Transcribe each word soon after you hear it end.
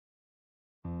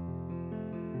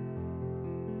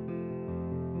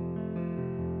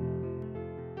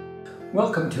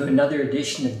Welcome to another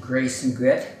edition of Grace and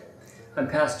Grit. I'm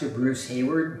Pastor Bruce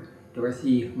Hayward.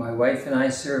 Dorothy, my wife, and I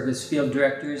serve as field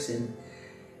directors in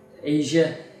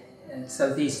Asia,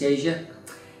 Southeast Asia,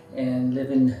 and live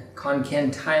in Khon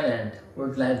Kaen, Thailand.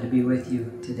 We're glad to be with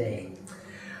you today.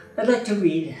 I'd like to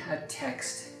read a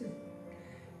text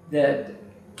that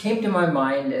came to my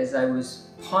mind as I was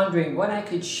pondering what I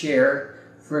could share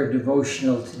for a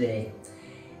devotional today.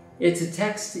 It's a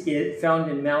text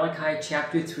found in Malachi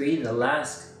chapter 3, the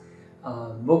last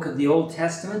book of the Old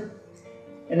Testament.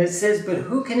 And it says, "But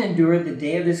who can endure the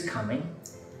day of his coming?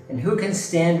 And who can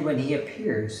stand when he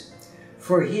appears?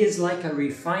 For he is like a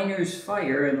refiner's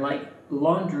fire and like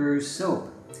launderer's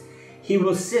soap. He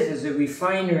will sit as a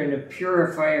refiner and a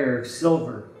purifier of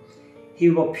silver.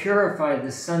 He will purify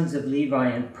the sons of Levi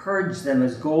and purge them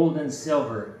as gold and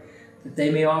silver, that they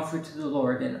may offer to the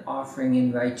Lord an offering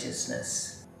in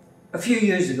righteousness." A few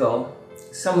years ago,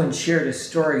 someone shared a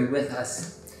story with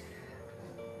us.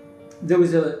 There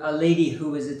was a lady who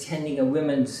was attending a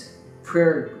women's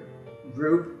prayer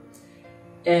group,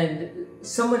 and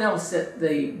someone else at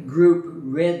the group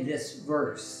read this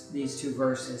verse, these two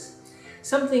verses.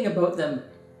 Something about them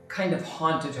kind of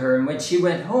haunted her, and when she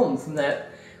went home from that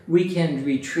weekend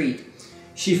retreat,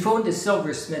 she phoned a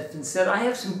silversmith and said, "I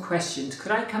have some questions.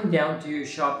 Could I come down to your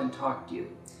shop and talk to you?"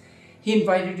 He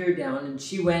invited her down, and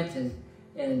she went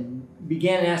and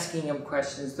began asking him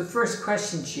questions. The first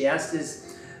question she asked is,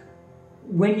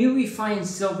 "When you refine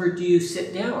silver, do you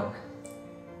sit down?"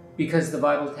 Because the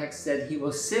Bible text said he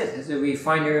will sit as a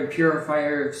refiner and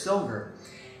purifier of silver.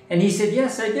 And he said,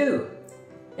 "Yes, I do."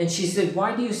 And she said,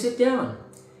 "Why do you sit down?"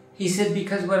 He said,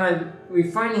 "Because when I'm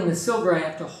refining the silver, I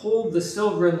have to hold the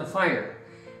silver in the fire.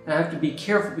 And I have to be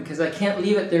careful because I can't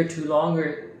leave it there too long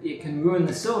or it can ruin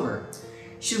the silver."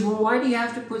 She said, "Well, why do you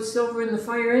have to put silver in the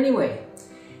fire anyway?"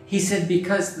 He said,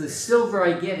 "Because the silver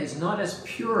I get is not as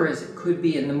pure as it could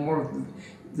be, and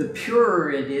the purer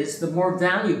it is, the more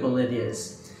valuable it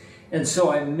is. And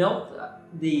so I melt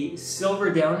the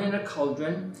silver down in a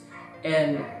cauldron,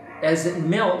 and as it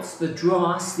melts, the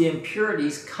dross, the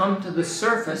impurities, come to the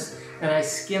surface, and I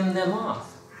skim them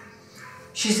off."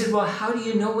 She said, "Well, how do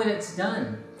you know when it's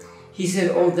done?" He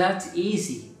said, "Oh, that's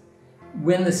easy.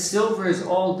 When the silver is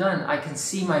all done, I can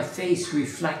see my face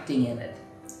reflecting in it."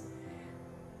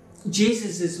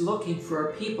 Jesus is looking for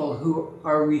a people who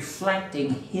are reflecting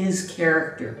his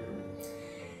character.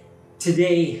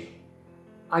 Today,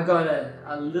 I got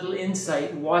a little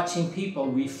insight watching people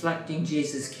reflecting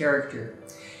Jesus' character.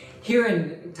 Here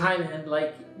in Thailand,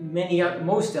 like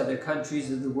most other countries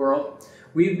of the world,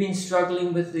 we've been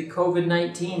struggling with the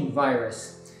COVID-19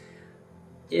 virus.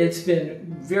 It's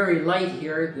been very light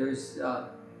here.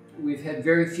 We've had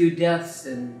very few deaths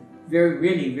and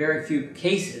really very few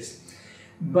cases.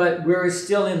 But we're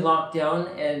still in lockdown,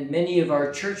 and many of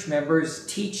our church members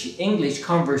teach English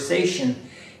conversation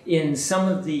in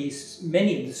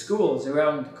many of the schools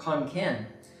around Khon Kaen.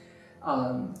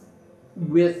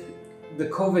 With the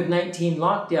COVID-19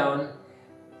 lockdown,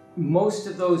 most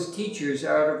of those teachers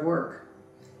are out of work.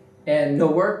 And no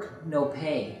work, no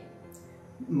pay.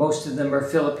 Most of them are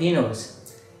Filipinos.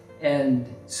 And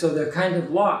so they're kind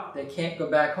of locked. They can't go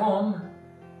back home.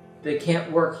 They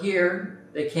can't work here.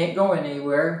 They can't go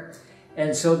anywhere.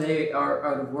 And so they are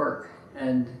out of work.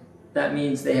 And that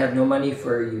means they have no money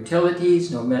for utilities,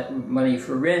 no money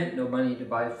for rent, no money to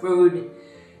buy food,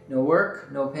 no work,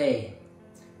 no pay.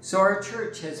 So our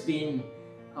church has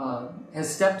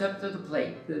stepped up to the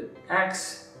plate. The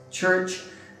Acts Church,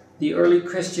 the early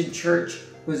Christian church,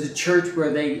 was a church where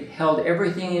they held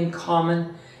everything in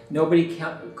common. Nobody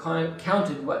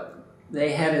counted what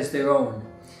they had as their own.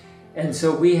 And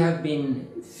so we have been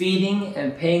feeding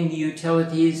and paying the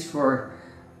utilities for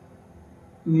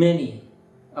many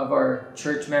of our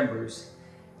church members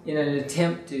in an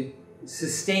attempt to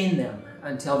sustain them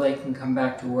until they can come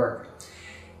back to work.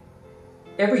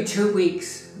 Every 2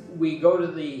 weeks, we go to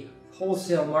the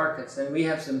wholesale markets, and we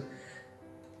have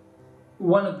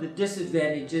one of the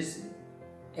disadvantages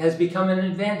has become an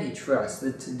advantage for us.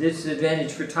 It's a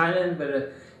disadvantage for Thailand,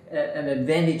 but an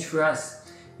advantage for us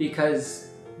because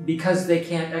they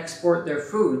can't export their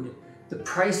food. The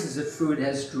prices of food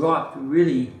has dropped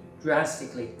really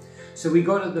drastically. So we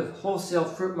go to the wholesale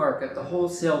fruit market, the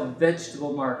wholesale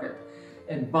vegetable market,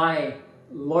 and buy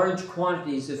large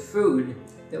quantities of food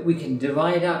that we can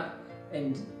divide up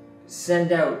and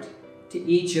send out to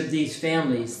each of these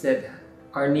families that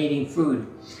are needing food.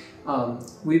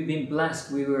 We've been blessed.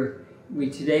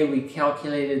 Today we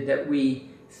calculated that we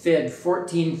fed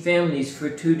 14 families for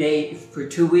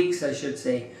 2 weeks, I should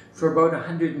say, for about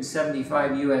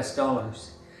 $175 US.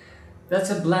 That's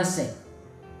a blessing.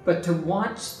 but to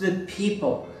watch the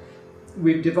people.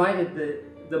 We've divided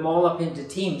them all up into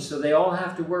teams, so they all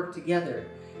have to work together.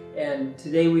 And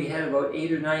today we had about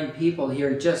 8 or 9 people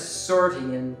here just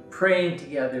sorting and praying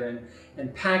together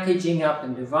and packaging up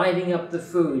and dividing up the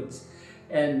foods.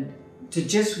 And to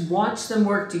just watch them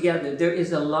work together, there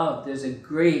is a love, there's a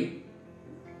great,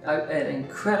 an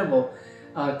incredible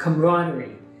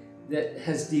camaraderie that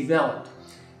has developed.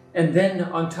 And then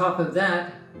on top of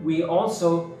that, we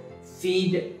also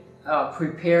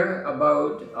prepare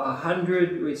about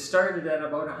 100, we started at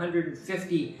about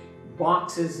 150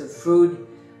 boxes of food,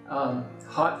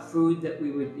 hot food that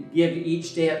we would give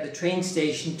each day at the train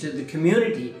station to the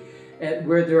community,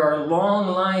 where there are long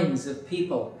lines of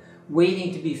people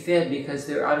waiting to be fed because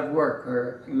they're out of work,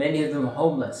 or many of them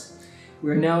homeless.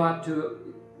 We're now up to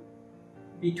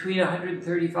between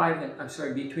 235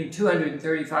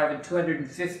 and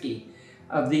 250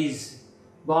 of these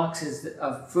boxes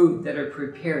of food that are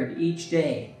prepared each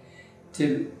day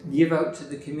to give out to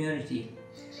the community.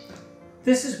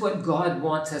 This is what God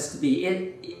wants us to be.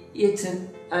 It's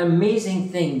an amazing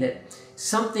thing, that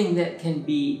something that can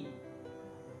be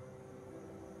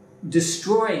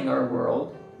destroying our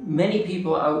world, many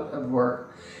people out of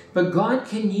work, but God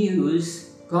can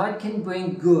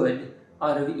bring good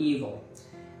out of evil.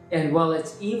 And while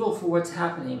it's evil for what's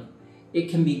happening, it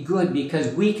can be good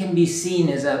because we can be seen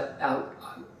as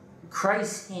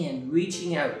Christ's hand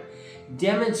reaching out,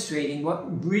 demonstrating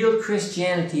what real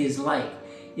Christianity is like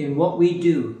in what we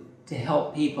do to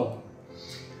help people.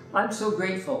 I'm so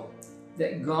grateful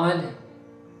that God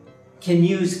can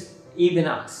use even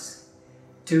us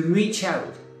to reach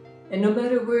out. And no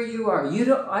matter where you are,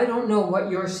 I don't know what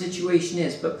your situation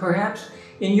is, but perhaps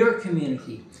in your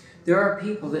community, there are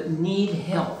people that need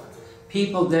help,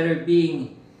 people that are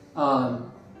being,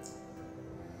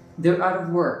 they're out of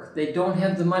work, they don't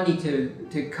have the money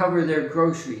to cover their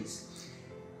groceries.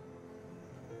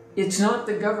 It's not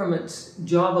the government's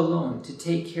job alone to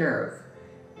take care of,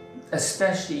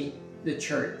 especially the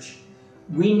church.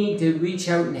 We need to reach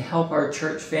out and help our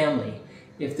church family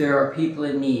if there are people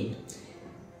in need.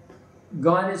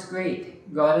 God is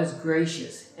great, God is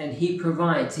gracious, and He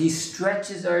provides. He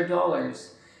stretches our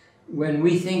dollars. When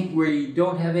we think we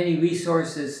don't have any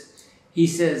resources, He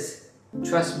says,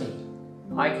 trust me,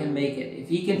 I can make it. If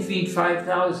He can feed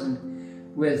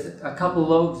 5,000 with a couple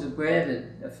loaves of bread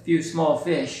and a few small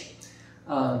fish,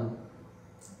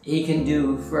 He can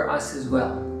do for us as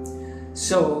well.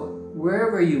 So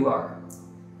wherever you are,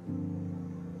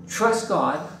 trust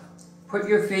God, put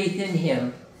your faith in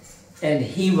Him, and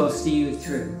He will see you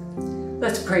through.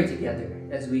 Let's pray together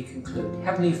as we conclude.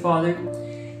 Heavenly Father,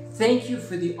 thank you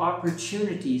for the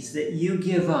opportunities that you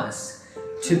give us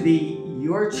to be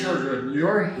your children,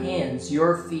 your hands,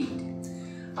 your feet.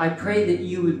 I pray that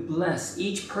you would bless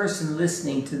each person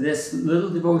listening to this little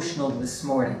devotional this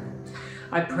morning.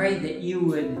 I pray that you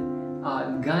would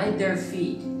guide their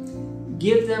feet,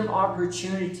 give them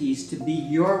opportunities to be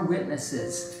your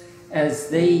witnesses as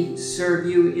they serve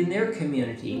you in their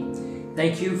community.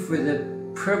 Thank you for the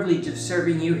privilege of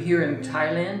serving you here in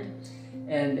Thailand,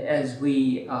 and as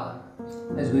we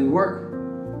work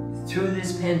through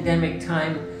this pandemic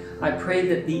time, I pray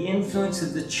that the influence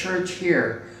of the church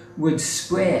here would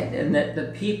spread, and that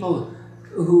the people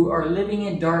who are living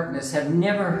in darkness, have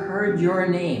never heard your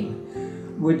name,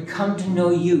 would come to know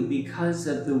you because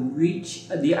of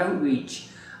the outreach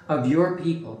of your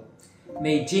people.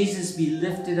 May Jesus be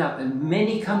lifted up and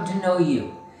many come to know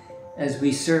you as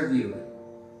we serve you.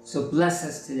 So bless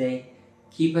us today.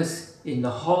 Keep us in the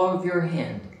hollow of your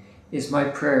hand is my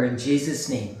prayer in Jesus'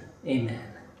 name. Amen.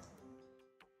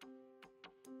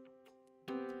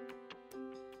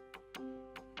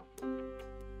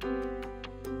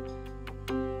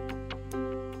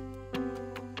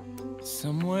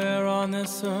 Somewhere on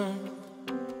this earth,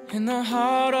 in the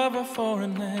heart of a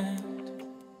foreign land,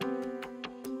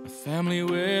 a family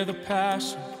with a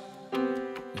passion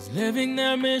is living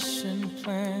their mission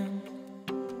plan,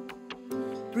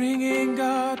 bringing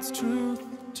God's truth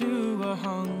to a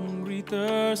hungry,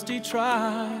 thirsty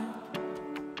tribe,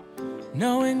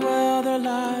 knowing well their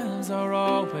lives are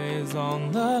always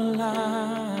on the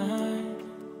line.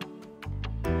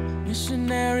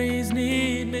 Missionaries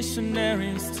need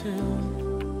missionaries too.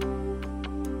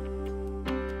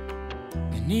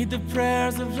 They need the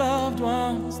prayers of loved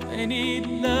ones, they need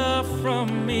love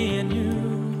from me and you.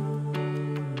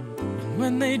 And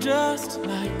when they just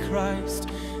like Christ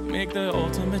make the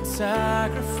ultimate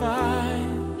sacrifice,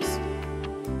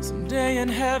 someday in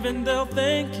heaven they'll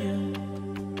thank you,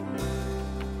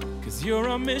 'cause you're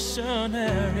a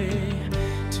missionary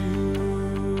too.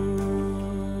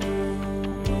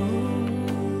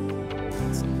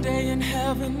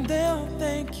 heaven they'll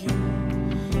thank you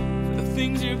for the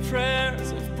things your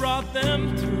prayers have brought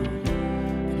them through.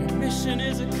 And your mission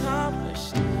is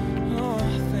accomplished. Oh,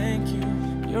 thank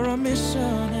you. You're a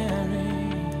missionary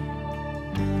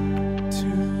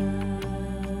too.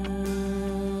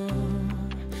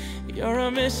 You're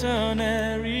a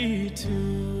missionary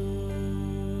too.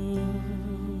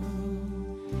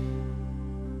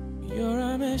 You're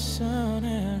a missionary.